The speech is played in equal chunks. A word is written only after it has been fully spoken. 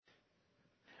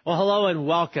Well, hello and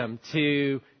welcome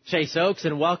to Chase Oaks,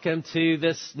 and welcome to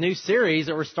this new series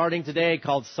that we're starting today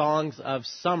called Songs of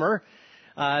Summer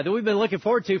that we've been looking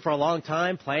forward to for a long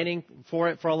time, planning for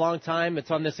it for a long time. It's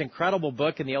on this incredible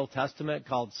book in the Old Testament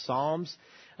called Psalms.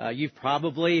 You've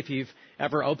probably, if you've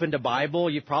ever opened a Bible,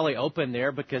 you've probably opened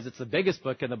there because it's the biggest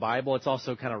book in the Bible. It's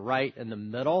also kind of right in the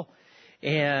middle.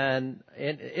 And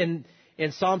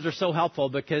Psalms are so helpful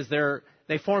because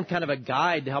they form kind of a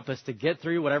guide to help us to get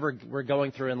through whatever we're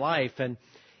going through in life. And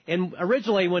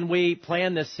originally when we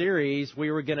planned this series,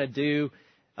 we were going to do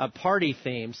a party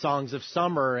theme, Songs of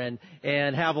Summer,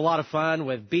 and have a lot of fun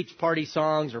with beach party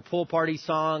songs or pool party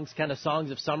songs, kind of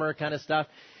Songs of Summer kind of stuff.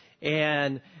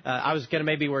 And I was going to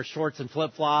maybe wear shorts and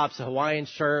flip-flops, a Hawaiian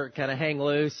shirt, kind of hang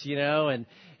loose, and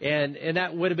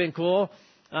that would have been cool.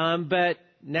 But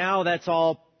now that's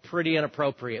all pretty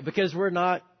inappropriate because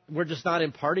we're just not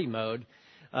in party mode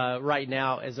right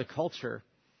now as a culture.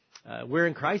 We're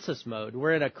in crisis mode.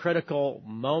 We're in a critical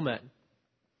moment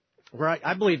where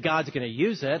I believe God's going to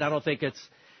use it. I don't think it's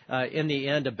in the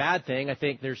end a bad thing. I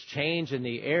think there's change in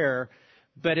the air,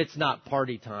 but it's not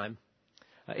party time.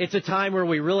 It's a time where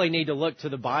we really need to look to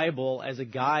the Bible as a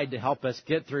guide to help us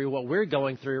get through what we're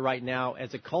going through right now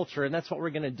as a culture. And that's what we're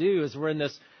going to do is we're in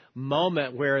this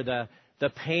moment where the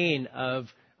pain of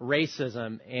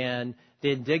racism and the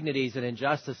indignities and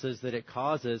injustices that it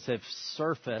causes have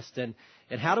surfaced. And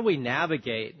how do we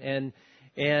navigate? And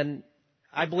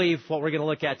I believe what we're going to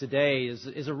look at today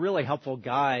is a really helpful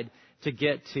guide to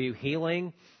get to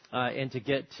healing and to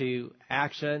get to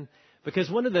action.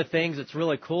 Because one of the things that's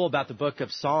really cool about the book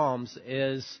of Psalms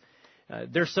is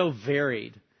they're so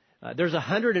varied. There's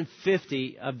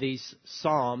 150 of these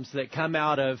Psalms that come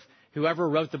out of whoever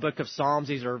wrote the book of Psalms.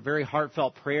 These are very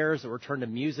heartfelt prayers that were turned to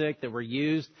music, that were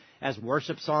used as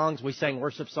worship songs. We sang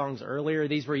worship songs earlier.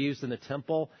 These were used in the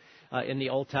temple in the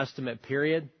Old Testament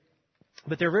period.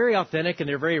 But they're very authentic and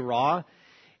they're very raw.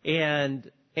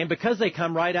 And because they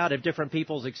come right out of different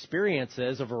people's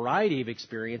experiences, a variety of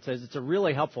experiences, it's a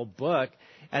really helpful book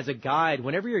as a guide.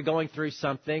 Whenever you're going through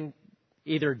something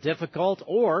either difficult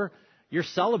or you're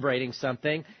celebrating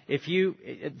something,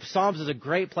 Psalms is a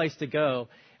great place to go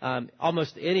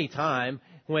almost any time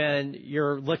when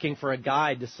you're looking for a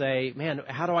guide to say, man,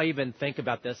 how do I even think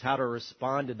about this? How to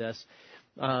respond to this?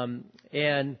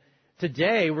 And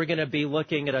today we're going to be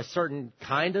looking at a certain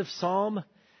kind of psalm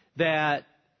that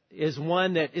is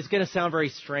one that is going to sound very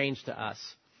strange to us.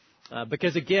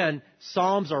 Because again,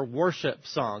 psalms are worship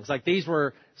songs. Like these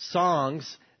were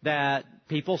songs that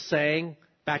people sang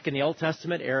back in the Old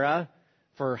Testament era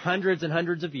for hundreds and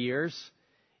hundreds of years.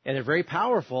 And they're very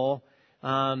powerful.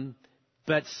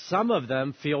 But some of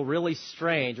them feel really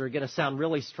strange or are going to sound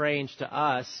really strange to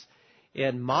us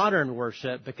in modern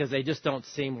worship because they just don't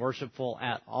seem worshipful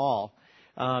at all.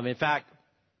 In fact,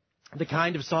 the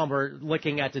kind of psalm we're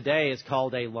looking at today is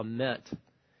called a lament.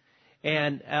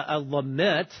 And a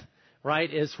lament,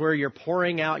 right, is where you're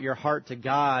pouring out your heart to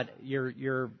God,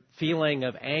 your feeling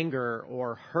of anger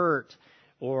or hurt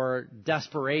or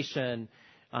desperation,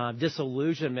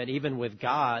 disillusionment even with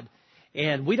God.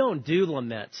 And we don't do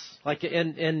laments. Like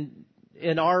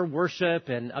in our worship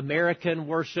and American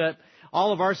worship,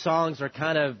 all of our songs are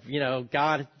kind of,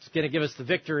 God's going to give us the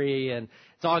victory and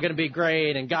it's all going to be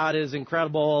great and God is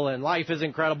incredible and life is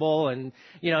incredible and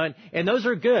those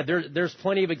are good. There's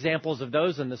plenty of examples of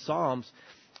those in the Psalms.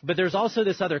 But there's also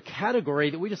this other category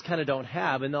that we just kind of don't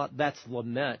have, and that's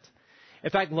lament. In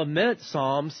fact, lament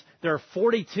Psalms, there are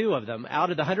 42 of them.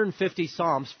 Out of the 150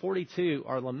 Psalms, 42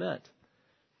 are lament.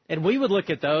 And we would look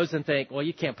at those and think, well,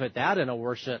 you can't put that in a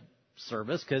worship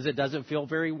service because it doesn't feel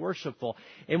very worshipful.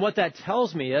 And what that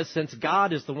tells me is, since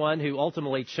God is the one who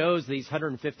ultimately chose these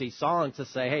 150 songs to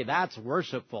say, hey, that's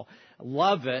worshipful,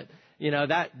 love it,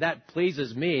 that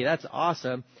pleases me, that's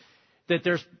awesome, that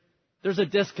there's a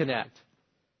disconnect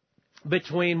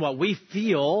between what we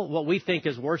feel, what we think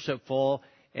is worshipful,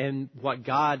 and what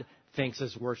God thinks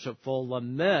is worshipful.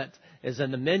 Lament is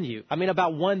in the menu. I mean,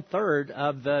 about 1/3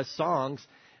 of the songs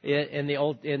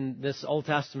in this Old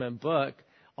Testament book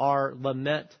are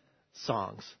lament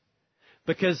songs.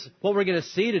 Because what we're going to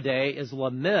see today is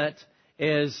lament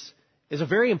is a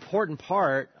very important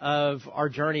part of our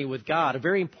journey with God, a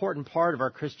very important part of our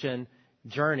Christian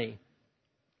journey.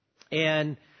 And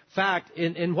in fact,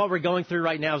 in what we're going through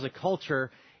right now as a culture,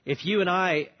 if you and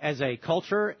I as a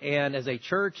culture and as a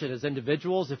church and as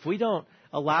individuals, if we don't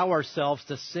allow ourselves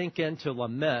to sink into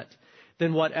lament,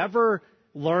 then whatever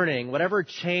learning, whatever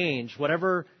change,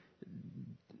 whatever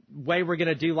way we're going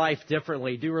to do life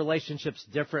differently, do relationships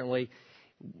differently,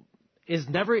 is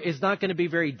not going to be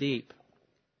very deep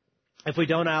if we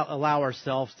don't allow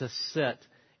ourselves to sit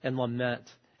and lament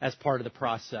as part of the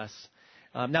process.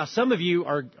 Now, some of you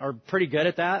are pretty good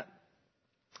at that.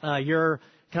 You're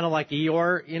kind of like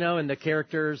Eeyore, in the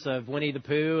characters of Winnie the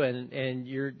Pooh, and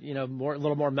you're, a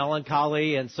little more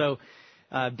melancholy. And so,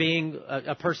 being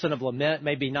a person of lament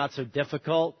may be not so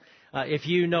difficult. If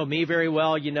you know me very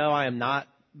well, I am not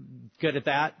good at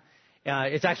that.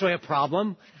 It's actually a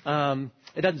problem.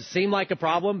 It doesn't seem like a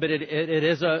problem, but it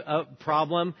is a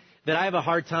problem that I have a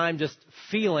hard time just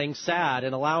feeling sad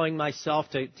and allowing myself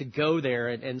to go there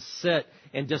and sit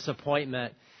in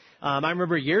disappointment. I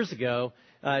remember years ago,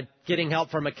 getting help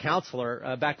from a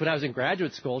counselor back when I was in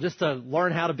graduate school, just to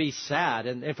learn how to be sad.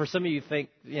 And for some of you think,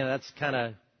 that's kind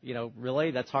of,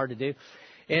 really, that's hard to do.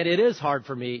 And it is hard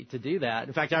for me to do that.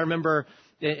 In fact, I remember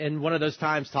in one of those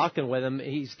times talking with him,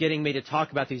 he's getting me to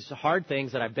talk about these hard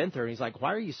things that I've been through. And he's like,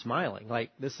 why are you smiling?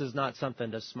 Like, this is not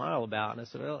something to smile about. And I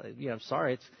said, well, I'm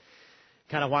sorry. It's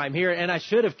kind of why I'm here. And I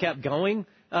should have kept going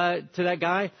to that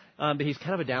guy, but he's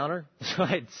kind of a downer. So I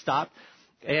had stopped.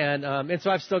 And so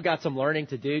I've still got some learning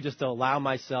to do just to allow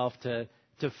myself to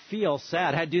feel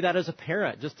sad. I had to do that as a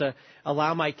parent, just to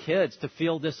allow my kids to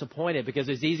feel disappointed, because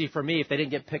it's easy for me if they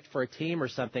didn't get picked for a team or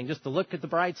something, just to look at the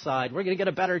bright side. We're going to get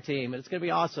a better team and it's going to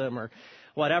be awesome or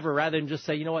whatever, rather than just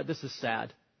say, you know what, this is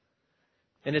sad.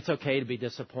 And it's okay to be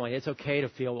disappointed. It's okay to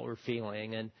feel what we're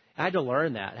feeling. And I had to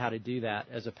learn how to do that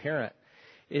as a parent.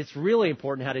 It's really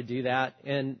important how to do that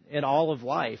in all of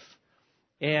life.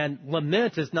 And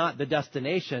lament is not the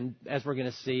destination, as we're going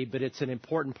to see, but it's an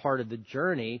important part of the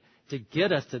journey to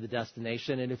get us to the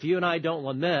destination. And if you and I don't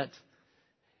lament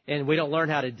and we don't learn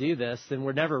how to do this, then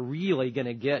we're never really going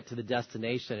to get to the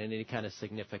destination in any kind of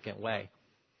significant way.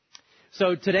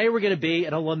 So today we're going to be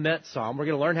in a lament psalm. We're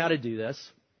going to learn how to do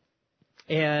this.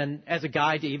 And as a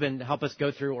guide to even help us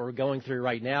go through what we're going through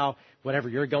right now, whatever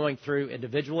you're going through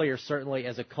individually or certainly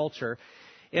as a culture.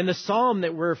 And the psalm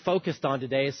that we're focused on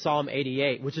today is Psalm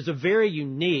 88, which is a very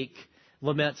unique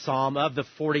lament psalm of the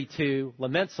 42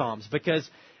 lament psalms. Because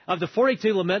of the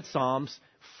 42 lament psalms,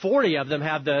 40 of them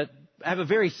have a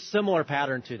very similar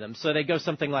pattern to them. So they go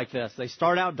something like this. They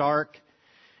start out dark,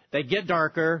 they get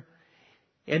darker,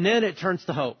 and then it turns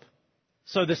to hope.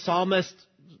 So the psalmist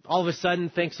all of a sudden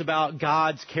thinks about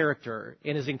God's character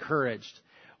and is encouraged.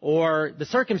 Or the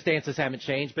circumstances haven't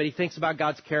changed, but he thinks about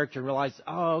God's character and realizes,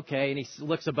 oh, okay, and he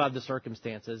looks above the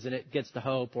circumstances and it gets to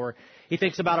hope. Or he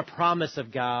thinks about a promise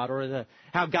of God or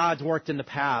how God's worked in the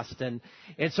past. And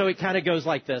so it kind of goes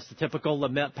like this. The typical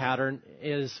lament pattern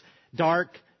is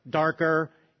dark,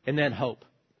 darker, and then hope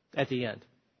at the end.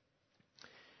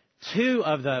 2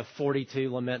 of the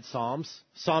 42 lament psalms,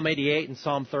 Psalm 88 and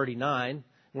Psalm 39,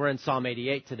 we're in Psalm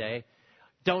 88 today,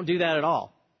 don't do that at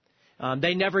all.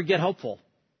 They never get hopeful.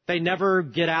 They never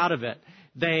get out of it.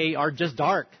 They are just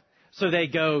dark. So they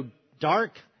go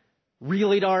dark,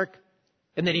 really dark,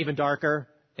 and then even darker,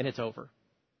 and it's over.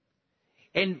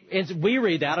 And as we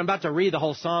read that, I'm about to read the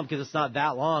whole psalm because it's not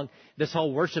that long, this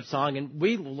whole worship song, and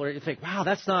we think, wow,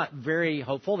 that's not very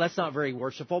hopeful. That's not very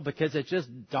worshipful because it's just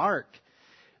dark.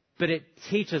 But it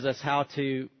teaches us how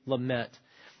to lament.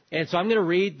 And so I'm going to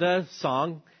read the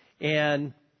song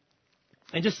and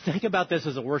just think about this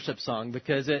as a worship song,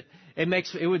 because it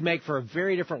would make for a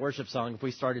very different worship song if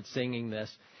we started singing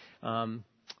this.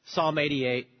 Psalm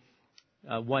 88,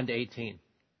 1 to 18.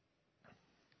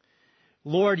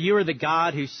 Lord, you are the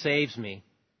God who saves me.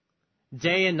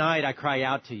 Day and night I cry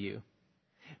out to you.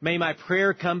 May my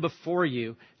prayer come before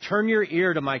you. Turn your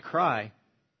ear to my cry.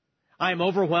 I am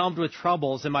overwhelmed with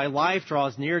troubles, and my life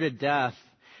draws near to death.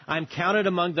 I am counted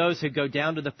among those who go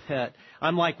down to the pit.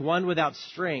 I'm like one without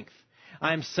strength.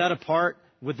 I am set apart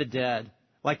with the dead,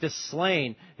 like the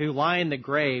slain who lie in the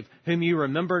grave, whom you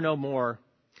remember no more,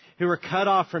 who are cut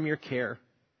off from your care.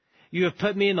 You have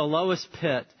put me in the lowest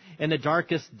pit, in the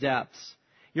darkest depths.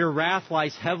 Your wrath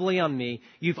lies heavily on me.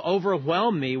 You've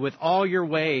overwhelmed me with all your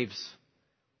waves.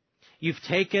 You've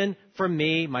taken from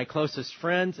me my closest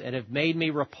friends and have made me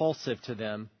repulsive to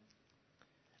them.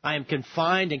 I am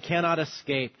confined and cannot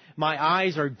escape. My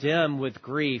eyes are dim with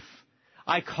grief.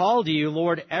 I call to you,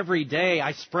 Lord, every day.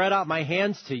 I spread out my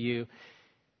hands to you.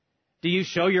 Do you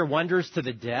show your wonders to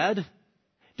the dead?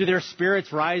 Do their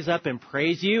spirits rise up and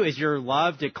praise you? Is your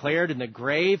love declared in the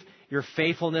grave, your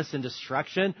faithfulness in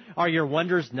destruction? Are your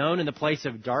wonders known in the place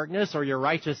of darkness, or your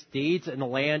righteous deeds in the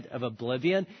land of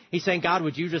oblivion? He's saying, God,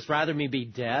 would you just rather me be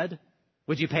dead?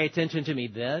 Would you pay attention to me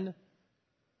then?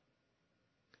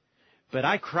 But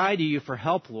I cry to you for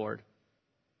help, Lord.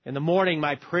 In the morning,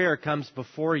 my prayer comes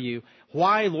before you.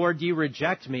 Why, Lord, do you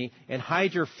reject me and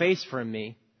hide your face from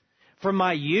me? From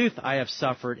my youth I have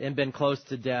suffered and been close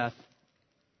to death.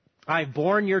 I have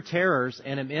borne your terrors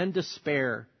and am in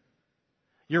despair.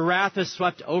 Your wrath has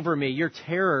swept over me. Your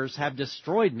terrors have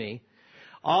destroyed me.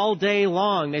 All day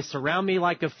long they surround me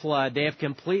like a flood. They have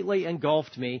completely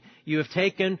engulfed me. You have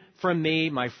taken from me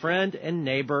my friend and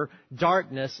neighbor.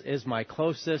 Darkness is my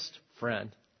closest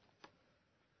friend.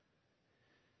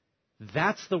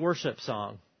 That's the worship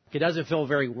song. It doesn't feel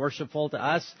very worshipful to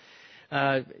us.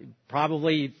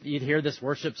 Probably you'd hear this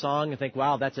worship song and think,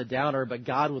 wow, that's a downer. But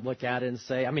God would look at it and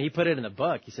say, He put it in the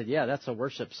book. He said, yeah, that's a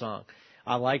worship song.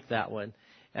 I like that one.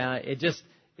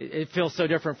 It feels so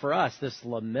different for us, this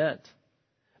lament.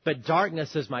 But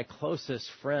darkness is my closest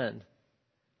friend.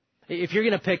 If you're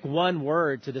going to pick one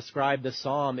word to describe the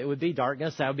psalm, it would be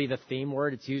darkness. That would be the theme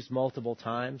word. It's used multiple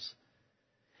times.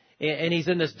 And he's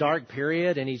in this dark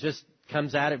period, and he just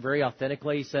comes at it very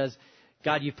authentically. He says,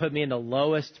 God, you put me in the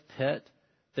lowest pit,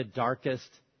 the darkest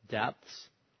depths.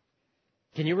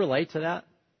 Can you relate to that?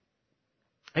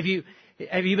 Have you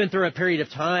been through a period of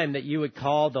time that you would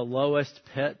call the lowest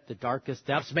pit, the darkest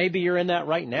depths? Maybe you're in that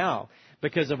right now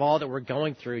because of all that we're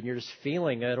going through and you're just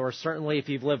feeling it. Or certainly if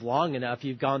you've lived long enough,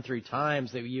 you've gone through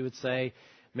times that you would say,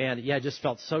 man, yeah, it just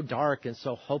felt so dark and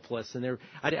so hopeless. And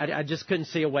I just couldn't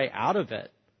see a way out of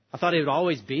it. I thought it would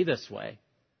always be this way.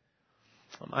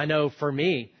 I know for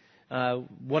me,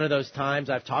 one of those times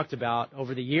I've talked about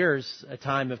over the years, a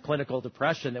time of clinical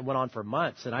depression that went on for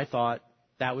months. And I thought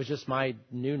that was just my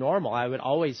new normal. I would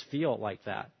always feel like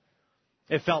that.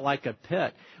 It felt like a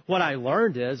pit. What I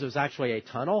learned is it was actually a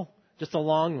tunnel, just a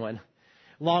long one,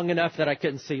 long enough that I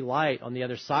couldn't see light on the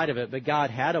other side of it. But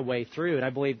God had a way through, and I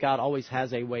believe God always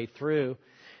has a way through.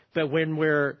 But when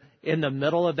we're in the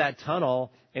middle of that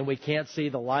tunnel and we can't see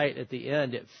the light at the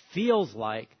end, it feels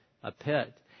like a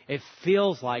pit. It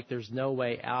feels like there's no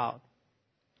way out.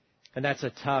 And that's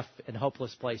a tough and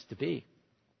hopeless place to be.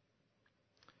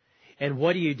 And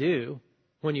what do you do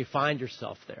when you find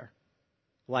yourself there,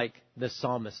 like this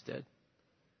psalmist did?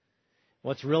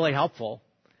 Well, it's really helpful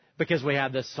because we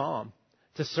have this psalm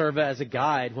to serve as a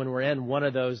guide when we're in one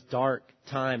of those dark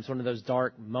times, one of those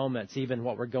dark moments, even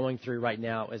what we're going through right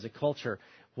now as a culture.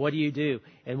 What do you do?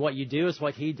 And what you do is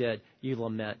what he did. You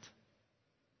lament.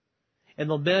 And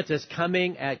lament is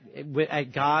coming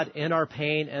at God in our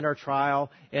pain, in our trial,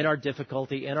 in our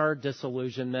difficulty, in our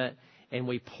disillusionment, and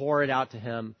we pour it out to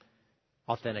him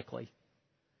authentically.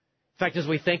 In fact, as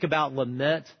we think about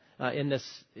lament in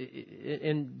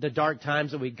the dark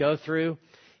times that we go through,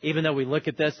 even though we look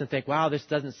at this and think, wow, this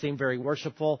doesn't seem very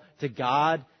worshipful, to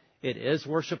God, it is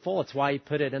worshipful. It's why he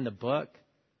put it in the book.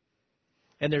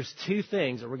 And there's two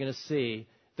things that we're going to see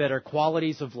that are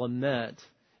qualities of lament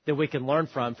that we can learn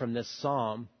from this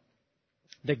psalm,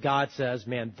 that God says,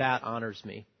 man, that honors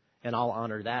me, and I'll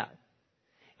honor that.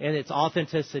 And it's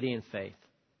authenticity and faith.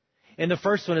 And the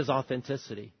first one is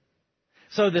authenticity.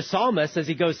 So the psalmist, as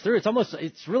he goes through,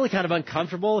 it's really kind of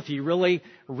uncomfortable if you really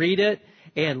read it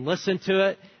and listen to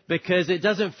it, because it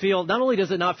doesn't feel, not only does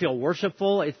it not feel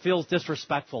worshipful, it feels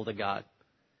disrespectful to God.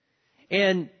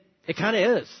 And it kind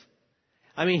of is.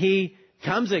 I mean, he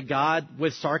comes at God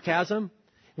with sarcasm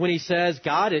when he says,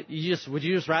 God, would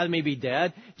you just rather me be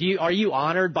dead? Are you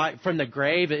honored from the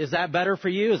grave? Is that better for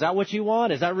you? Is that what you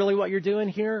want? Is that really what you're doing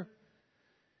here?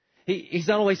 He's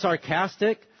not only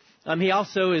sarcastic, he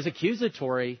also is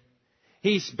accusatory.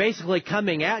 He's basically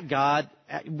coming at God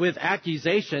with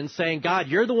accusations, saying, God,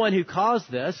 you're the one who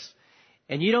caused this,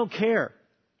 and you don't care.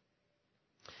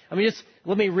 I mean,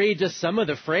 let me read just some of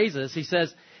the phrases. He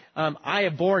says, I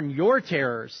have borne your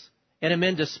terrors and am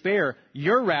in despair.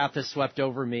 Your wrath has swept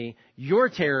over me. Your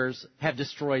terrors have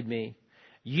destroyed me.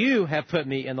 You have put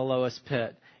me in the lowest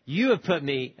pit. You have put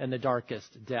me in the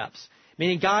darkest depths.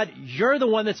 Meaning, God, you're the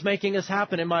one that's making this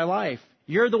happen in my life.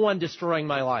 You're the one destroying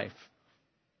my life.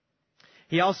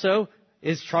 He also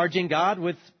is charging God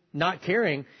with not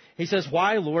caring. He says,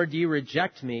 why, Lord, do you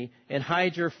reject me and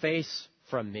hide your face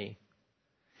from me?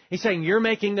 He's saying, you're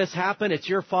making this happen. It's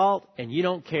your fault, and you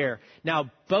don't care.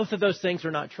 Now, both of those things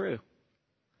are not true.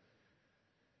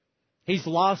 He's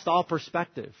lost all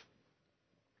perspective.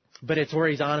 But it's where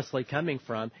he's honestly coming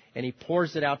from, and he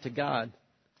pours it out to God.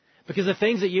 Because the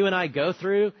things that you and I go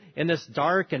through in this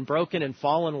dark and broken and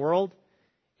fallen world,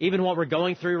 even what we're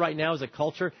going through right now as a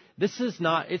culture, it's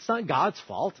not God's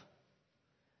fault.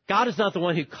 God is not the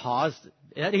one who caused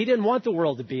it. He didn't want the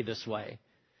world to be this way.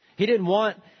 He didn't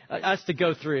want us to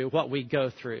go through what we go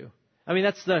through. I mean,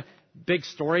 that's the big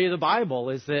story of the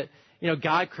Bible, is that,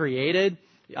 God created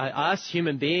us,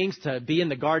 human beings, to be in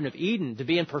the Garden of Eden, to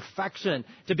be in perfection,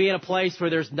 to be in a place where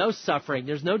there's no suffering,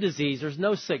 there's no disease, there's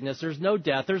no sickness, there's no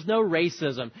death, there's no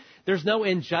racism, there's no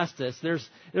injustice,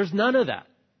 there's none of that.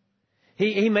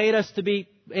 He made us to be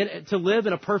to live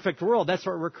in a perfect world. That's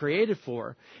what we're created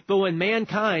for. But when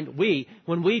mankind,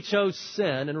 when we chose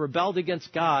sin and rebelled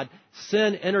against God,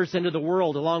 sin enters into the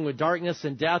world along with darkness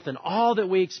and death and all that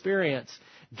we experience.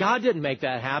 God didn't make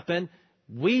that happen.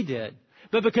 We did.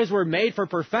 But because we're made for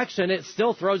perfection, it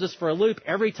still throws us for a loop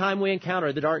every time we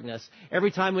encounter the darkness,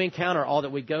 every time we encounter all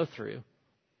that we go through.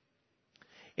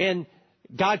 And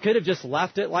God could have just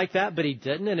left it like that, but He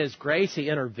didn't. In His grace, He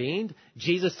intervened.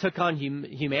 Jesus took on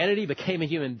humanity, became a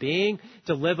human being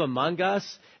to live among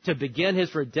us, to begin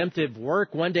His redemptive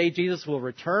work. One day Jesus will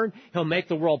return. He'll make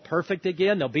the world perfect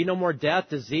again. There'll be no more death,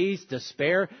 disease,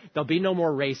 despair. There'll be no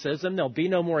more racism. There'll be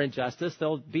no more injustice.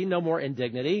 There'll be no more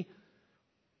indignity.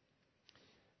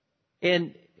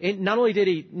 And not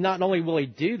only will He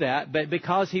do that, but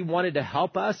because He wanted to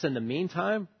help us in the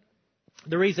meantime,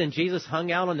 the reason Jesus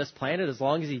hung out on this planet as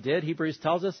long as He did, Hebrews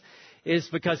tells us, is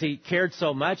because He cared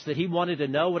so much that He wanted to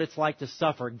know what it's like to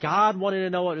suffer. God wanted to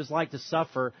know what it was like to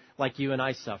suffer like you and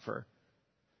I suffer.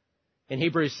 And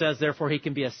Hebrews says, therefore, He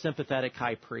can be a sympathetic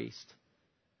high priest.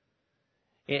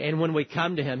 And when we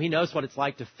come to Him, He knows what it's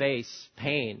like to face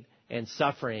pain and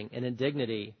suffering and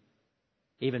indignity,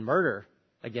 even murder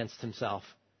against Himself.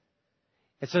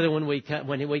 And so that when we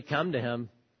come to Him,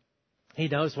 He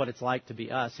knows what it's like to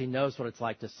be us. He knows what it's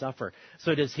like to suffer.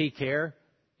 So does He care?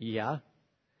 Yeah.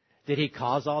 Did He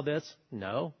cause all this?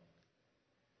 No.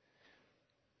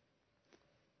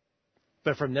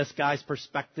 But from this guy's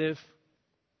perspective,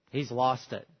 he's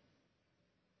lost it.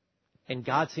 And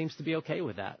God seems to be okay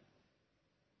with that.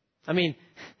 I mean,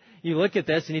 you look at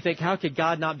this and you think, how could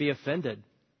God not be offended?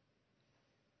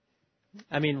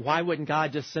 I mean, why wouldn't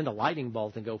God just send a lightning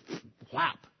bolt and go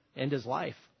whap, end his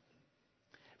life?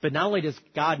 But not only does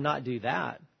God not do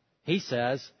that, He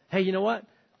says, hey, you know what?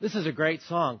 This is a great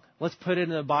song. Let's put it in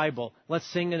the Bible. Let's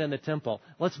sing it in the temple.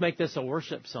 Let's make this a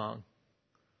worship song.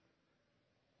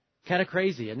 Kind of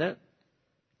crazy, isn't it?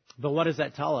 But what does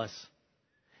that tell us?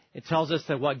 It tells us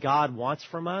that what God wants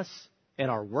from us in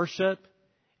our worship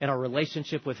and our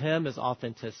relationship with Him is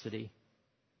authenticity.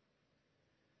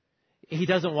 He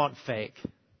doesn't want fake.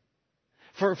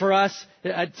 For us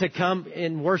to come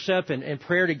in worship and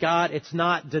prayer to God, it's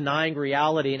not denying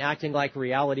reality and acting like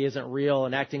reality isn't real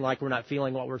and acting like we're not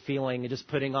feeling what we're feeling and just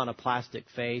putting on a plastic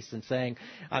face and saying,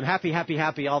 I'm happy, happy,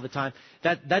 happy all the time.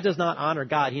 That does not honor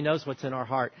God. He knows what's in our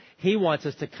heart. He wants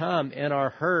us to come in our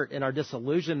hurt, in our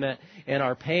disillusionment, in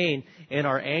our pain, in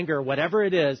our anger, whatever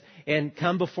it is, and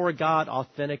come before God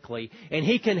authentically. And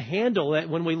He can handle it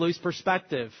when we lose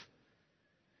perspective.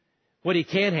 What He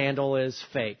can't handle is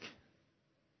fake.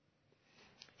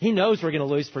 He knows we're going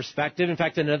to lose perspective. In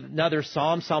fact, in another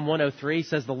Psalm, Psalm 103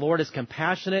 says, the Lord is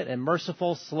compassionate and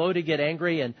merciful, slow to get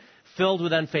angry, and filled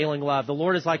with unfailing love. The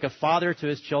Lord is like a father to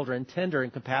His children, tender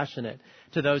and compassionate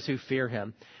to those who fear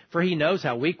Him. For He knows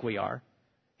how weak we are.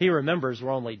 He remembers we're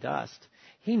only dust.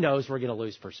 He knows we're going to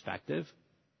lose perspective.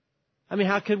 I mean,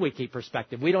 how could we keep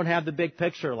perspective? We don't have the big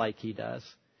picture like He does.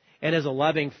 And as a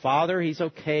loving Father, He's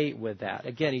okay with that.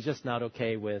 Again, He's just not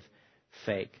okay with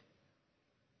fake.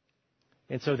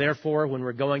 And so therefore, when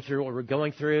we're going through what we're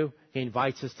going through, He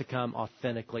invites us to come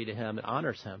authentically to Him and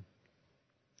honors Him.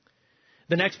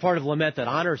 The next part of lament that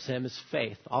honors Him is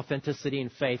faith, authenticity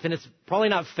and faith. And it's probably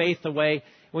not faith the way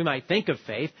we might think of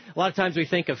faith. A lot of times we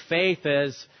think of faith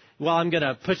as, well, I'm going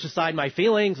to push aside my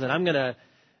feelings and I'm going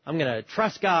to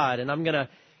trust God and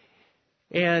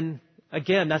and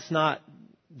again, that's not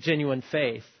genuine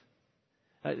faith.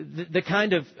 The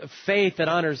kind of faith that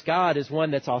honors God is one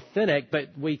that's authentic, but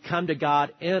we come to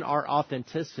God in our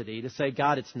authenticity to say,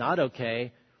 God, it's not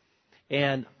okay,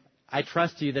 and I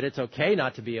trust You that it's okay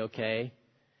not to be okay,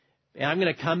 and I'm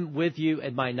going to come with You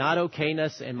in my not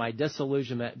okayness and my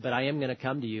disillusionment, but I am going to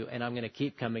come to You, and I'm going to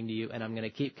keep coming to You, and I'm going to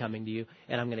keep coming to You,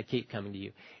 and I'm going to keep coming to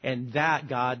You. And that,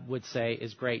 God would say,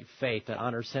 is great faith that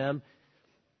honors Him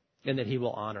and that He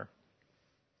will honor.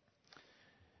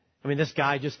 I mean, this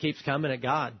guy just keeps coming at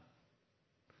God.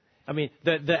 I mean,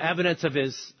 the evidence of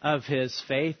his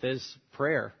faith is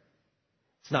prayer.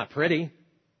 It's not pretty,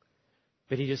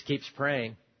 but he just keeps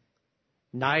praying.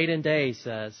 Night and day, he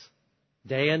says.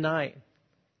 Day and night.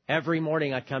 Every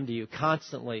morning I come to You.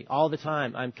 Constantly, all the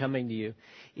time, I'm coming to You.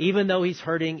 Even though he's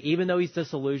hurting, even though he's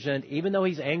disillusioned, even though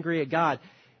he's angry at God,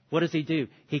 what does he do?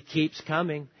 He keeps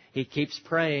coming. He keeps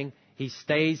praying. He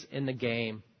stays in the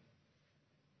game.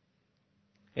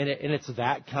 And it's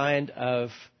that kind of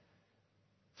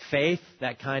faith,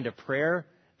 that kind of prayer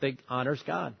that honors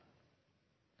God.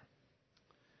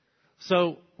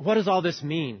 So what does all this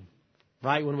mean,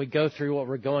 right, when we go through what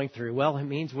we're going through? Well, it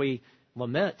means we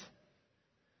lament.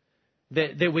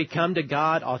 That we come to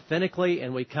God authentically,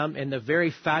 and the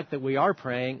very fact that we are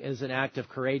praying is an act of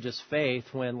courageous faith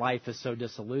when life is so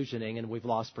disillusioning and we've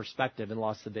lost perspective and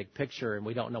lost the big picture and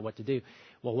we don't know what to do.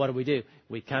 Well, what do?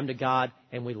 We come to God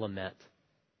and we lament.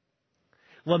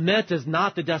 Lament is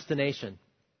not the destination.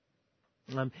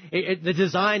 The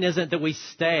design isn't that we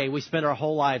spend our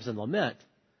whole lives in lament.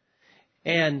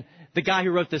 And the guy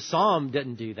who wrote this psalm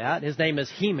didn't do that. His name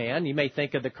is He-Man. You may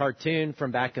think of the cartoon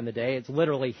from back in the day. It's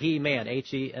literally He-Man,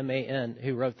 H-E-M-A-N,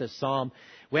 who wrote this psalm.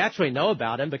 We actually know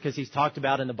about him because he's talked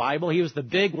about in the Bible. He was the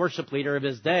big worship leader of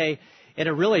his day in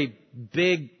a really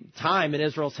big time in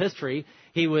Israel's history.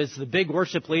 He was the big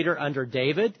worship leader under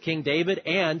David, King David,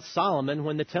 and Solomon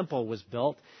when the temple was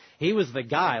built. He was the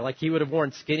guy. Like, he would have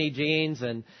worn skinny jeans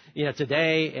and,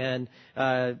 today, and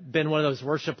been one of those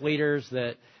worship leaders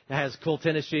that has cool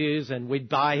tennis shoes, and we'd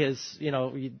buy his,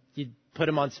 you'd put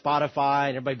him on Spotify,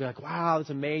 and everybody'd be like, wow, that's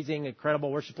amazing, incredible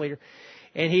worship leader.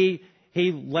 And he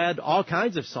led all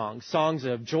kinds of songs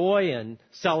of joy and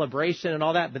celebration and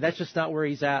all that, but that's just not where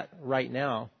he's at right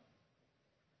now.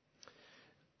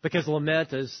 Because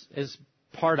lament is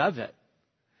part of it.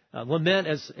 Lament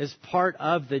is part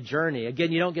of the journey.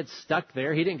 Again, you don't get stuck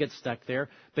there. He didn't get stuck there,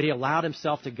 but he allowed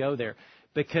himself to go there.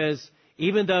 Because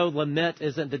even though lament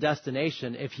isn't the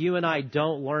destination, if you and I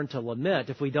don't learn to lament,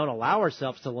 if we don't allow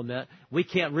ourselves to lament, we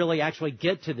can't really actually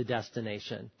get to the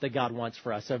destination that God wants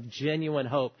for us of genuine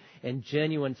hope and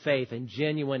genuine faith and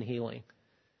genuine healing.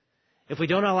 If we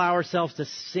don't allow ourselves to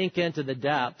sink into the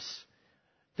depths,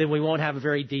 then we won't have a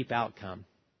very deep outcome.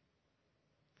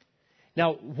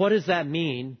 Now, what does that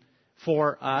mean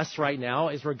for us right now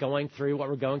as we're going through what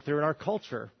we're going through in our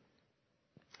culture?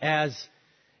 As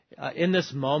in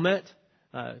this moment,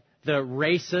 the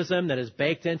racism that is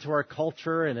baked into our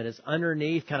culture and that is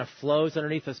underneath, kind of flows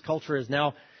underneath this culture, is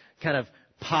now kind of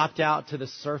popped out to the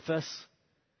surface.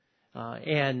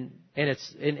 And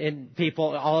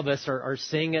people, all of us are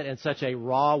seeing it in such a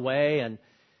raw way. And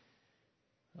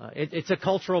it's a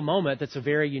cultural moment that's a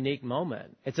very unique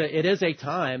moment. It is a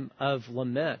time of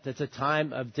lament. It's a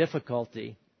time of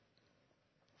difficulty.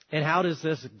 And how does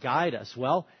this guide us?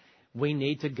 Well, we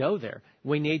need to go there.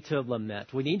 We need to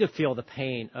lament. We need to feel the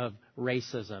pain of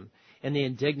racism and the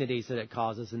indignities that it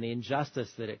causes and the injustice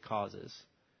that it causes.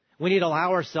 We need to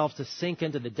allow ourselves to sink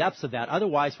into the depths of that.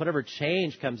 Otherwise, whatever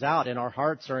change comes out in our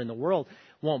hearts or in the world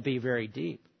won't be very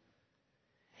deep.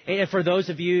 And for those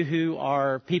of you who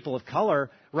are people of color,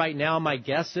 right now my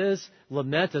guess is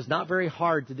lament is not very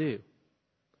hard to do.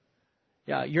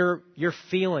 Yeah, you're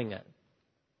feeling it.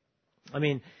 I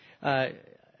mean,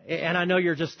 and I know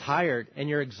you're just tired and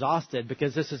you're exhausted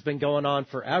because this has been going on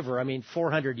forever. I mean,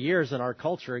 400 years in our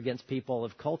culture against people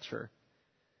of culture.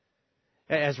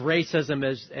 As racism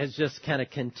has just kind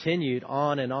of continued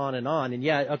on and on and on. And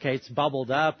yet, okay, it's bubbled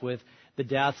up with the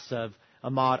deaths of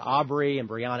Ahmaud Arbery and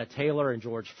Breonna Taylor and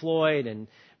George Floyd.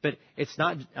 But it's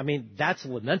not, I mean, that's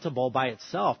lamentable by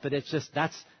itself, but it's just,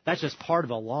 that's just part of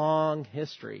a long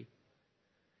history.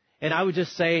 And I would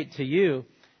just say to you,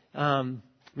 man,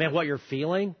 what you're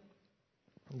feeling,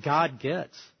 God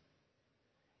gets.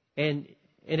 And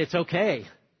it's okay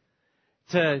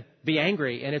to be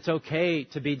angry, and it's okay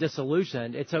to be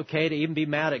disillusioned. It's okay to even be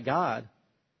mad at God.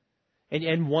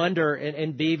 And wonder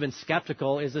and be even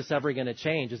skeptical, is this ever going to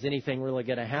change? Is anything really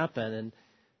going to happen?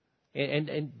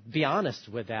 And be honest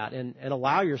with that and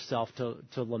allow yourself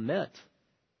to lament.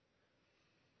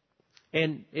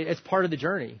 And it's part of the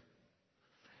journey.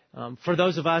 For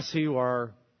those of us who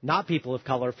are not people of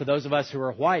color, for those of us who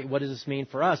are white, what does this mean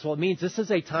for us? Well, it means this is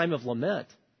a time of lament.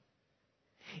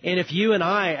 And if you and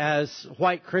I, as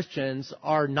white Christians,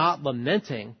 are not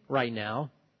lamenting right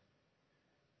now,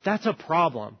 that's a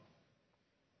problem.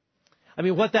 I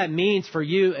mean, what that means for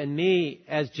you and me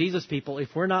as Jesus people, if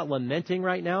we're not lamenting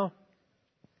right now,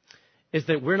 is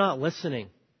that we're not listening.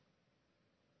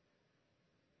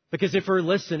 Because if we're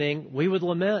listening, we would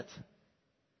lament.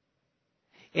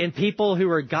 And people who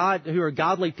are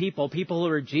godly people who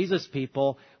are Jesus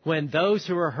people, when those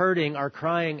who are hurting are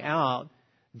crying out,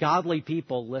 godly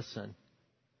people listen.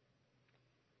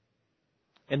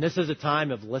 And this is a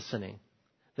time of listening.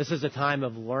 This is a time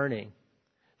of learning.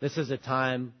 This is a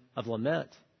time of lament.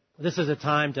 This is a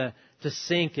time to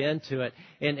sink into it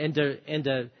and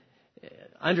to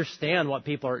understand what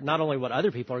people are, not only what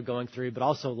other people are going through, but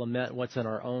also lament what's in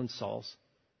our own souls.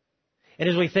 And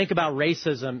as we think about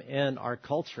racism in our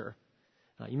culture,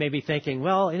 you may be thinking,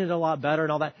 well, isn't it a lot better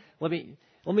and all that? Let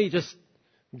me just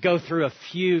go through a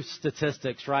few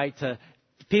statistics, right? To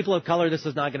people of color, this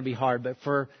is not going to be hard, but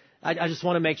I just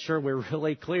want to make sure we're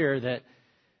really clear that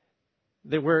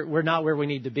we're not where we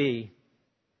need to be.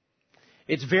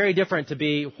 It's very different to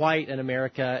be white in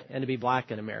America and to be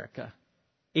black in America,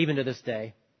 even to this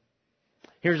day.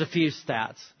 Here's a few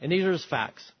stats, and these are just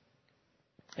facts.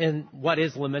 And what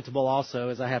is lamentable also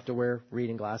is I have to wear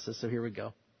reading glasses, so here we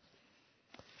go.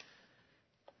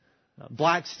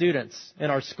 Black students in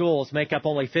our schools make up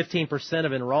only 15%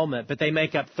 of enrollment, but they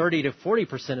make up 30 to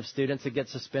 40% of students that get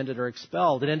suspended or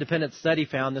expelled. An independent study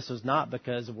found this was not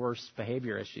because of worse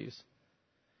behavior issues.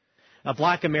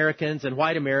 Black Americans and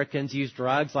white Americans use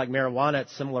drugs like marijuana at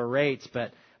similar rates,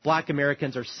 but black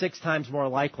Americans are 6 times more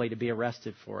likely to be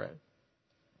arrested for it.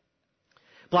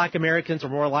 Black Americans are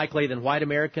more likely than white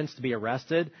Americans to be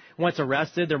arrested. Once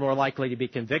arrested, they're more likely to be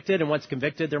convicted, and once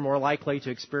convicted, they're more likely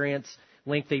to experience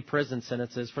lengthy prison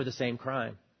sentences for the same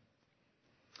crime.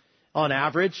 On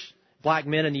average, black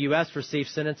men in the U.S. receive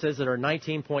sentences that are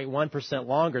 19.1%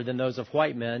 longer than those of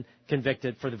white men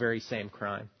convicted for the very same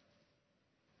crime.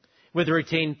 With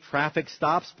routine traffic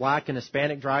stops, black and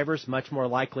Hispanic drivers much more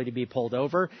likely to be pulled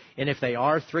over, and if they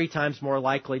are, 3 times more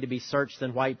likely to be searched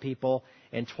than white people,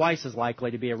 and twice as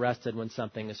likely to be arrested when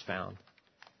something is found.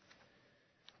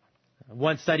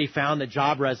 One study found that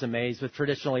job resumes with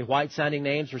traditionally white-sounding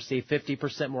names receive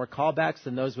 50% more callbacks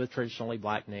than those with traditionally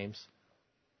black names.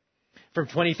 From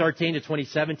 2013 to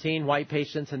 2017, white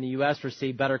patients in the U.S.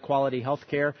 received better quality health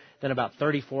care than about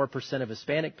 34% of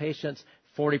Hispanic patients,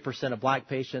 40% of black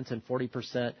patients, and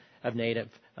 40% of Native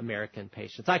American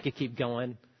patients. I could keep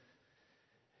going.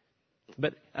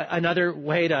 But another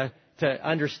way to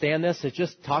understand this is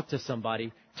just talk to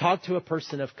somebody. Talk to a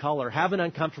person of color. Have an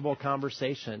uncomfortable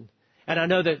conversation. And I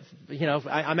know that,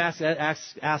 I'm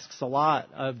asks a lot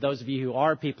of those of you who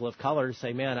are people of color to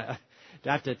say, man, I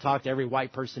have to talk to every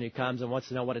white person who comes and wants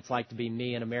to know what it's like to be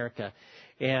me in America.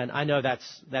 And I know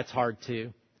that's hard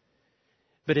too.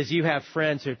 But as you have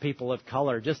friends who are people of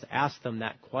color, just ask them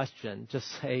that question. Just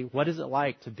say, what is it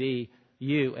like to be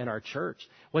you in our church?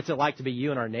 What's it like to be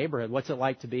you in our neighborhood? What's it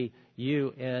like to be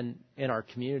you in our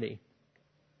community?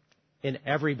 And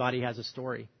everybody has a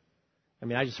story. I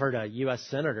mean, I just heard a U.S.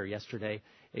 senator yesterday,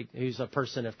 who's a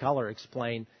person of color,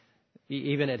 explain,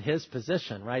 even at his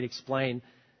position, right? Explain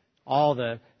all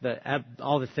the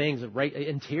things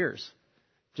in tears,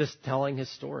 just telling his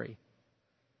story.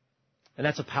 And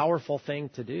that's a powerful thing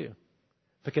to do,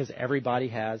 because everybody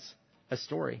has a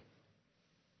story.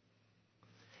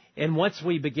 And once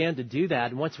we begin to do that,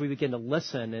 and once we begin to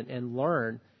listen and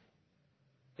learn,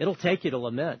 it'll take you to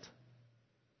lament.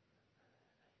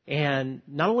 And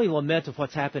not only lament of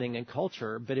what's happening in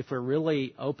culture, but if we're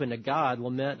really open to God,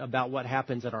 lament about what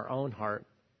happens in our own heart.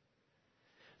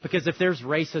 Because if there's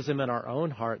racism in our own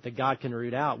heart that God can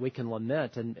root out, we can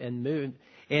lament and move.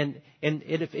 And even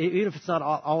if it's not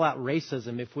all out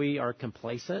racism, if we are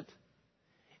complacent,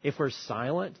 if we're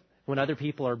silent when other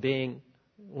people are hurting,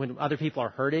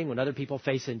 when other people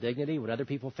face indignity, when other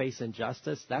people face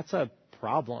injustice, that's a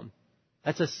problem.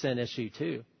 That's a sin issue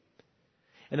too.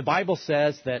 And the Bible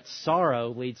says that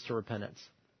sorrow leads to repentance.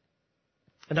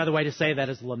 Another way to say that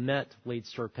is lament leads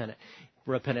to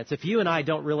repentance. If you and I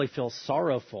don't really feel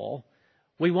sorrowful,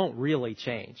 we won't really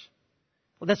change.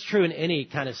 Well, that's true in any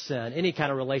kind of sin, any kind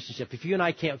of relationship. If you and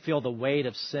I can't feel the weight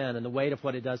of sin and the weight of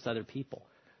what it does to other people,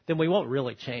 then we won't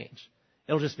really change.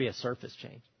 It'll just be a surface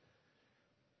change.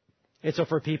 And so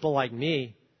for people like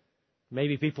me,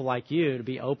 maybe people like you, to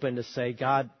be open to say,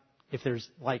 God, if there's,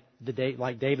 like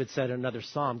David said in another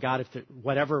psalm, God, if there,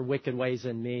 whatever wicked ways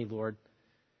in me, Lord,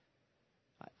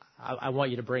 I want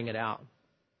you to bring it out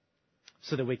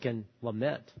so that we can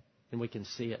lament and we can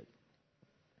see it.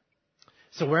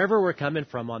 So wherever we're coming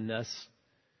from on this,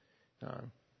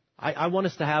 I want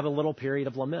us to have a little period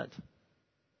of lament.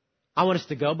 I want us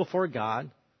to go before God,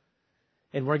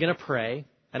 and we're going to pray.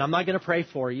 And I'm not going to pray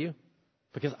for you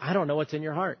because I don't know what's in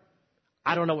your heart.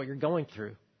 I don't know what you're going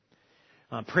through.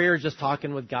 Prayer is just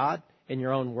talking with God in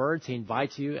your own words. He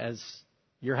invites you as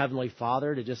your Heavenly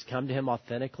Father to just come to Him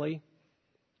authentically.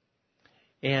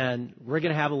 And we're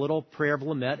going to have a little prayer of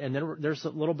lament, and then there's a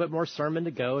little bit more sermon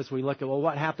to go as we look at, well,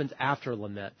 what happens after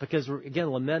lament? Because, again,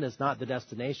 lament is not the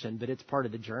destination, but it's part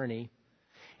of the journey.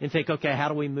 And think, okay, how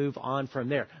do we move on from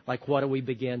there? Like, what do we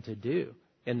begin to do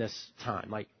in this time?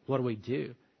 Like, what do we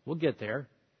do? We'll get there.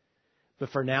 But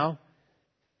for now,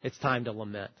 it's time to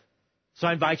lament. So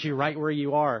I invite you right where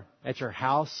you are, at your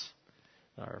house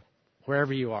or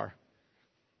wherever you are,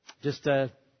 just to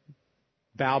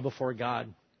bow before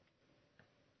God.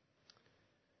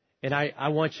 And I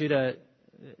want you to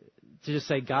just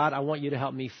say, God, I want you to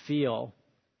help me feel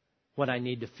what I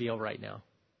need to feel right now.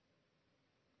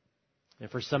 And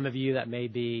for some of you, that may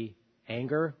be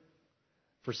anger.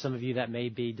 For some of you, that may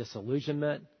be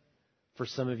disillusionment. For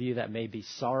some of you, that may be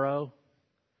sorrow.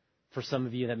 For some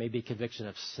of you, that may be conviction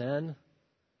of sin,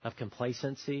 of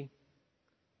complacency,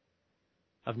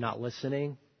 of not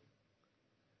listening.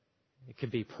 It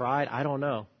could be pride. I don't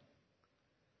know.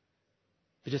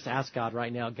 But just ask God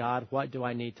right now, God, what do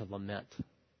I need to lament?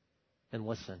 And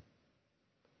listen.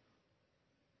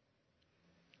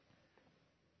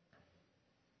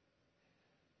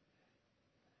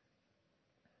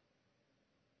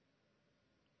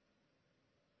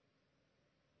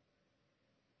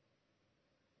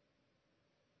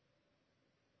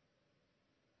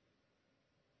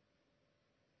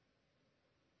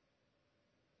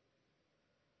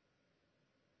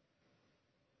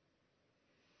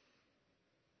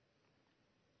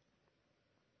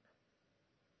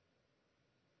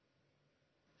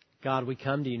 God, we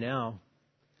come to you now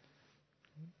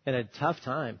in a tough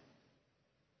time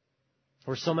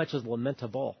where so much is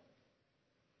lamentable.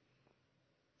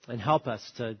 And help us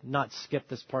to not skip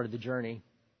this part of the journey.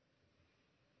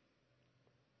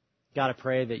 God, I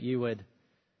pray that you would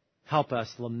help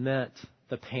us lament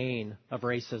the pain of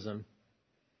racism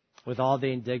with all the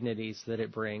indignities that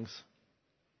it brings.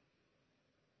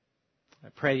 I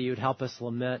pray that you would help us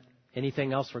lament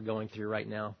anything else we're going through right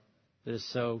now that is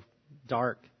so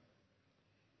dark.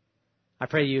 I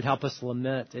pray you'd help us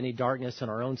lament any darkness in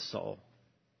our own soul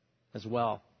as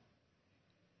well.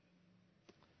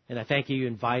 And I thank you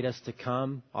invite us to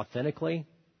come authentically,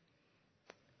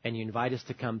 and you invite us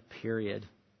to come, period.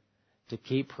 To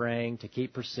keep praying, to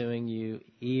keep pursuing you,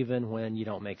 even when you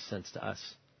don't make sense to us.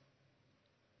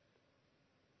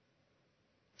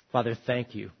 Father,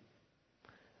 thank you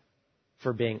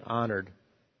for being honored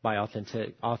by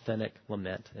authentic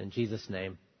lament. In Jesus'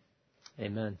 name,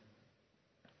 amen.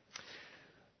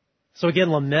 So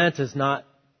again, lament is not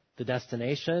the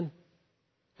destination,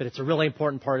 but it's a really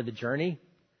important part of the journey.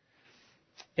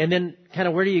 And then kind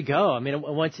of where do you go? I mean,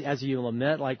 once as you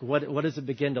lament, like what does it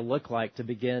begin to look like to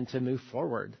begin to move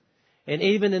forward? And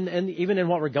even in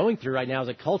what we're going through right now as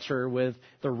a culture with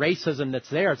the racism that's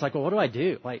there, it's like, well, what do I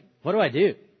do? Like, what do I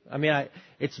do? I mean,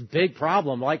 it's a big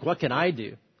problem. Like, what can I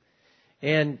do?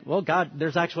 And well, God,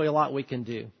 there's actually a lot we can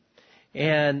do.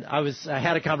 And I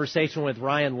had a conversation with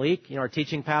Ryan Leake, our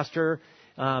teaching pastor,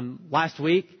 last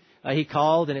week. He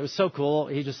called and it was so cool.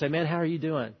 He just said, man, how are you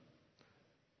doing?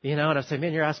 And I said,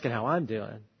 man, you're asking how I'm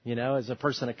doing, as a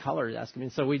person of color, asking me.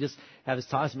 And so we just have this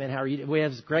talk, man, how are you? We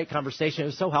have this great conversation. It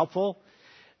was so helpful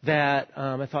that,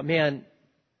 I thought, man,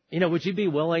 would you be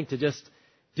willing to just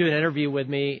do an interview with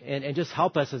me and just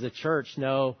help us as a church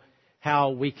know how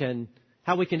we can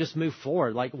just move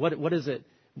forward? Like, what is it?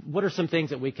 What are some things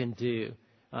that we can do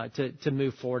to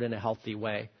move forward in a healthy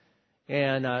way?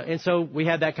 And so we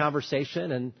had that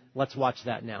conversation, and let's watch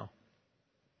that now.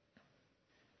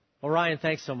 Well, Ryan,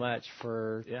 thanks so much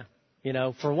for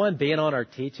for one, being on our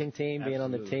teaching team, being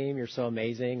on the team. You're so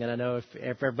amazing, and I know if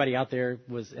everybody out there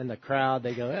was in the crowd,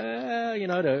 they go,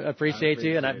 to appreciate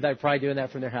you, and they're probably doing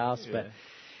that from their house,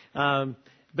 yeah.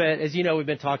 But as you know, we've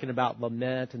been talking about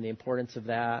lament and the importance of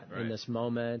that in this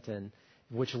moment, and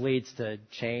which leads to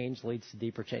change, leads to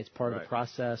deeper change. It's part of the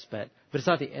process, but it's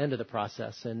not the end of the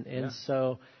process. And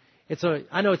so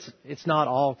I know it's not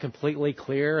all completely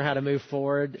clear how to move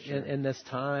forward in this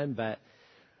time, but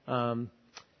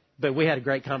we had a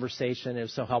great conversation. It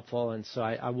was so helpful. And so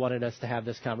I wanted us to have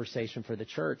this conversation for the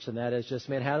church. And that is just,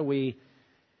 man, how do we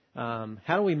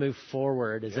move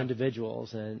forward as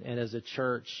individuals and as a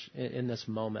church in this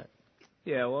moment?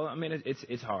 Yeah, well, I mean,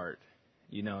 it's hard.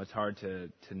 It's hard to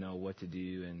know what to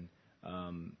do,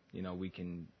 and we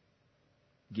can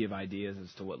give ideas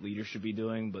as to what leaders should be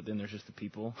doing, but then there's just the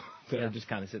people that are just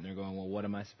kind of sitting there going, well, what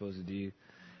am I supposed to do,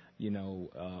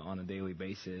 on a daily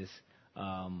basis?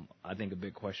 I think a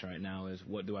big question right now is,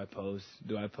 what do I post?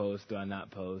 Do I post? Do I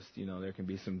not post? There can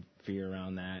be some fear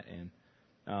around that,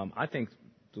 and I think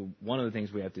one of the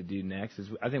things we have to do next is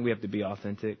I think we have to be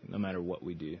authentic no matter what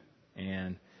we do,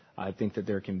 and I think that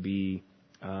there can be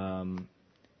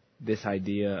this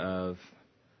idea of,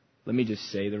 let me just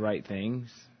say the right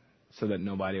things so that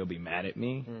nobody will be mad at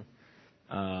me.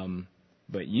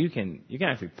 But you can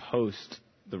actually post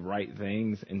the right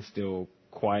things and still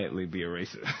quietly be a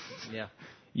racist. Yeah.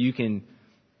 You can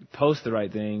post the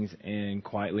right things and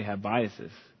quietly have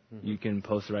biases. Mm-hmm. You can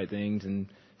post the right things and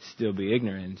still be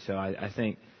ignorant. So I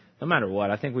think no matter what,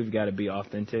 I think we've got to be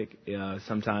authentic.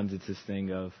 Sometimes it's this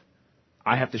thing of,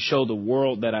 I have to show the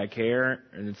world that I care,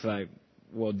 and it's like,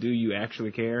 well, do you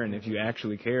actually care? And if you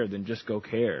actually care, then just go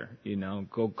care.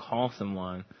 Go call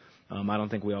someone. I don't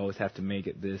think we always have to make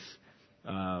it this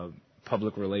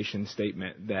public relations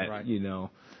statement that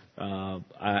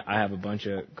I have a bunch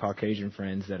of Caucasian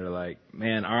friends that are like,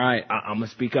 man, all right, I'm going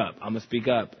to speak up. I'm going to speak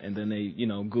up. And then they,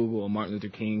 Google a Martin Luther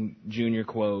King Jr.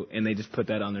 quote, and they just put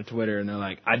that on their Twitter, and they're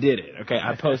like, I did it. Okay,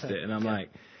 I posted it. And I'm like,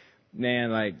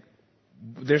 man, like,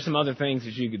 there's some other things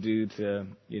that you could do to,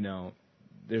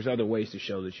 there's other ways to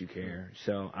show that you care.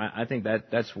 So I think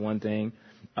that's one thing.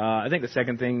 I think the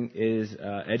second thing is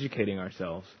educating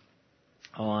ourselves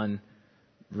on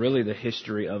really the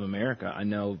history of America. I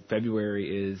know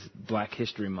February is Black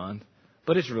History Month,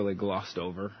 but it's really glossed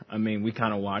over. I mean, we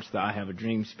kind of watch the I Have a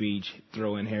Dream speech,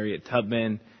 throw in Harriet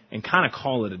Tubman, and kind of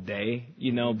call it a day,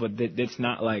 but it's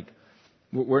not like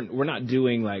we're not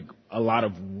doing like a lot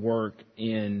of work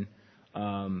in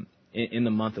the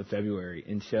month of February.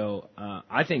 And so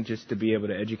I think just to be able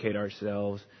to educate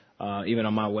ourselves, even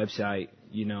on my website,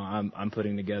 I'm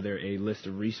putting together a list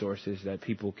of resources that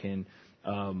people can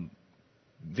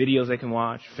videos they can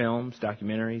watch, films,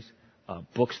 documentaries,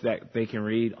 books that they can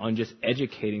read on just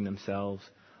educating themselves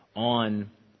on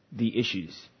the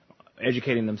issues,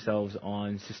 educating themselves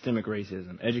on systemic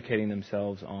racism, educating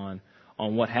themselves on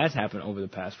what has happened over the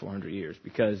past 400 years.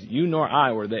 Because you nor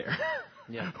I were there.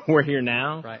 Yeah. We're here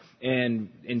now. Right. And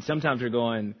sometimes we're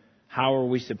going, how are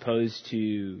we supposed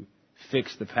to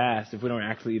fix the past if we don't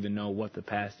actually even know what the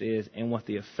past is and what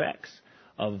the effects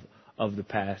of the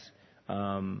past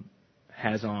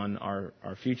has on our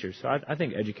future. So I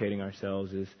think educating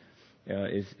ourselves is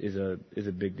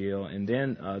a big deal. And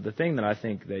then the thing that I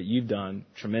think that you've done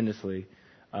tremendously,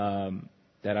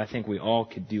 that I think we all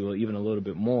could do even a little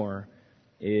bit more,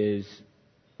 is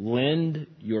lend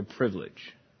your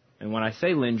privilege. And when I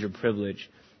say lend your privilege,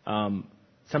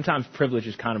 sometimes privilege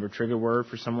is kind of a trigger word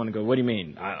for someone to go, what do you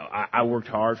mean? I worked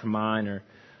hard for mine or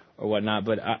whatnot.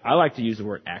 But I like to use the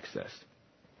word access.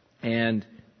 And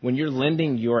when you're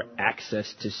lending your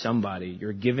access to somebody,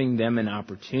 you're giving them an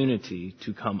opportunity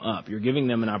to come up. You're giving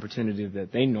them an opportunity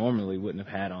that they normally wouldn't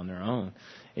have had on their own.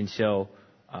 And so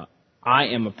I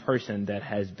am a person that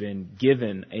has been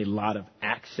given a lot of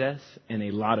access and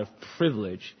a lot of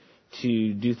privilege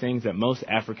to do things that most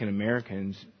African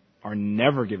Americans are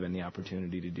never given the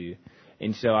opportunity to do.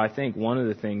 And so I think one of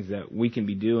the things that we can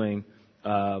be doing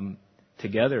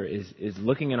together is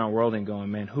looking in our world and going,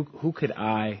 man, who could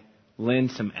I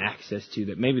lend some access to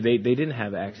that maybe they didn't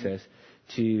have access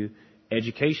to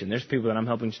education. There's people that I'm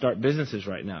helping start businesses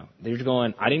right now. They're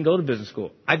going, I didn't go to business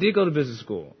school. I did go to business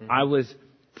school. Mm-hmm. I was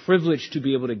privileged to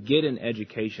be able to get an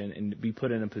education and be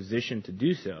put in a position to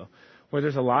do so, where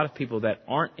there's a lot of people that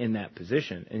aren't in that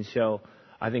position. And so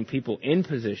I think people in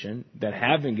position that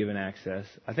have been given access,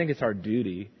 I think it's our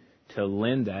duty to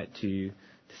lend that to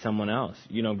someone else.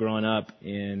 Growing up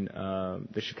in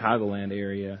the Chicagoland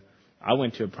area, I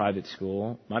went to a private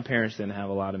school. My parents didn't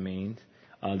have a lot of means.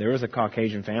 There was a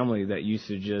Caucasian family that used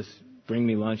to just bring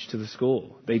me lunch to the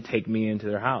school. They'd take me into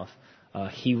their house.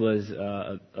 He was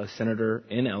a senator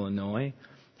in Illinois.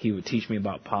 He would teach me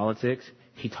about politics.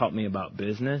 He taught me about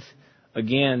business.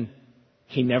 Again,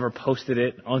 he never posted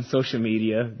it on social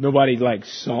media. Nobody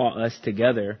saw us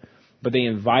together. But they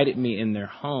invited me in their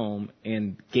home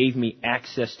and gave me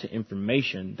access to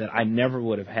information that I never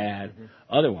would have had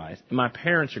otherwise. And my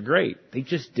parents are great. They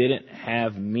just didn't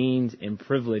have means and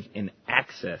privilege and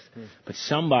access. But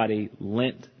somebody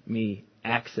lent me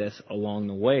access along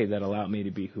the way that allowed me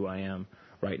to be who I am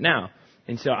right now.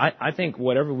 And so I think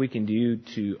whatever we can do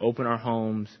to open our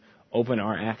homes, open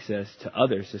our access to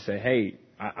others to say, hey,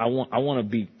 I want to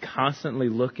be constantly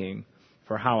looking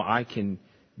for how I can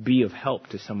be of help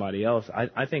to somebody else,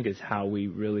 I think is how we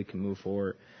really can move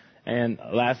forward. And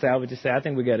lastly, I would just say, I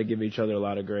think we got to give each other a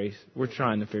lot of grace. We're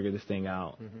trying to figure this thing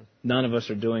out. Mm-hmm. None of us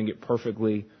are doing it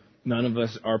perfectly. None of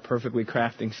us are perfectly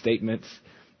crafting statements.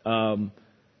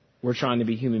 We're trying to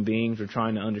be human beings. We're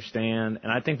trying to understand.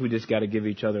 And I think we just got to give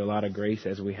each other a lot of grace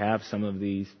as we have some of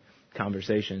these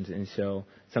conversations. And so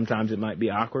sometimes it might be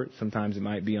awkward. Sometimes it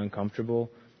might be uncomfortable.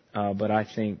 But I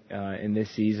think in this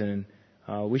season,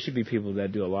 we should be people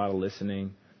that do a lot of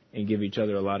listening and give each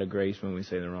other a lot of grace when we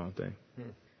say the wrong thing.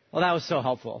 Well, that was so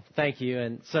helpful. Thank you.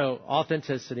 And so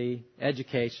authenticity,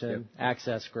 education,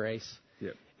 access, grace.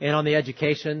 Yep. And on the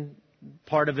education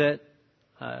part of it,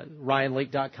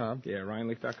 RyanLeak.com. Yeah,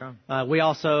 RyanLeak.com. We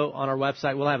also, on our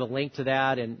website, we'll have a link to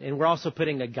that. And we're also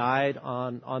putting a guide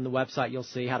on the website. You'll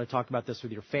see how to talk about this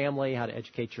with your family, how to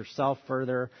educate yourself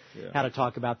further, how to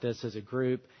talk about this as a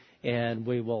group. And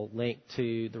we will link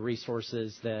to the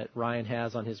resources that Ryan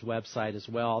has on his website as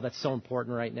well. That's so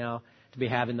important right now to be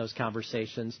having those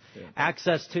conversations. Yeah.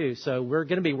 Access, too. So we're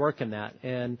going to be working that.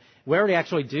 And we already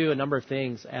actually do a number of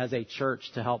things as a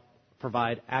church to help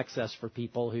provide access for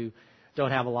people who don't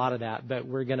have a lot of that. But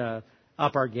we're going to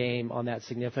up our game on that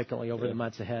significantly over the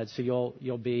months ahead. So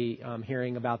you'll be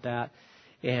hearing about that.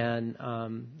 And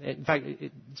in fact,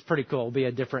 it's pretty cool. It'll be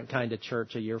a different kind of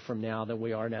church a year from now than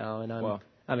we are now, and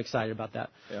I'm excited about that.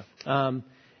 Yeah.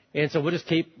 And so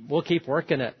we'll keep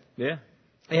working it. Yeah.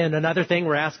 And another thing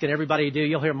we're asking everybody to do,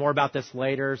 you'll hear more about this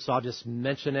later, so I'll just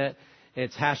mention it.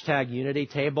 It's #Unity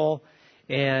Table,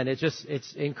 and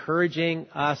it's encouraging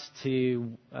us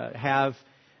to have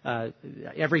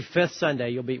every fifth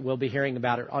Sunday. We'll be hearing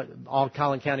about it. All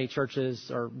Collin County churches,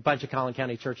 or a bunch of Collin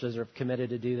County churches, are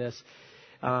committed to do this.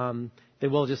 They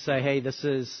will just say, hey, this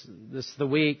is the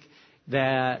week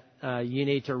that you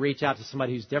need to reach out to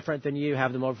somebody who's different than you,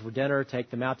 have them over for dinner,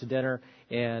 take them out to dinner,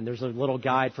 and there's a little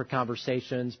guide for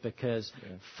conversations, because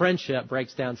friendship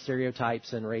breaks down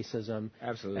stereotypes and racism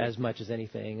as much as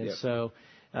anything. And so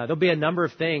there'll be a number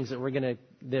of things that we're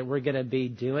gonna be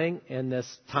doing in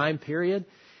this time period,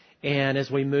 and as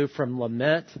we move from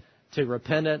lament to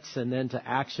repentance and then to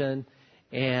action.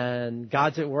 And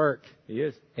God's at work. He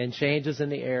is. And change is in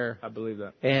the air. I believe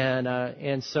that.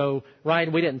 And so,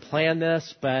 Ryan, we didn't plan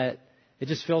this, but it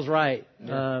just feels right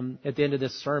at the end of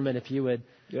this sermon if you would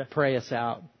pray us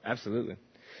out. Absolutely.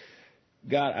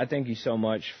 God, I thank you so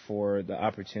much for the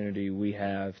opportunity we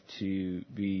have to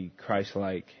be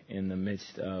Christ-like in the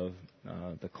midst of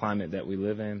the climate that we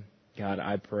live in. God,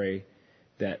 I pray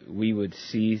that we would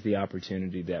seize the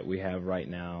opportunity that we have right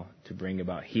now to bring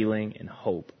about healing and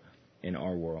hope in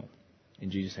our world. In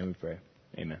Jesus' name we pray.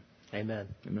 Amen. Amen.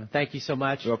 Amen. Thank you so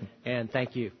much. You're welcome. And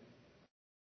thank you.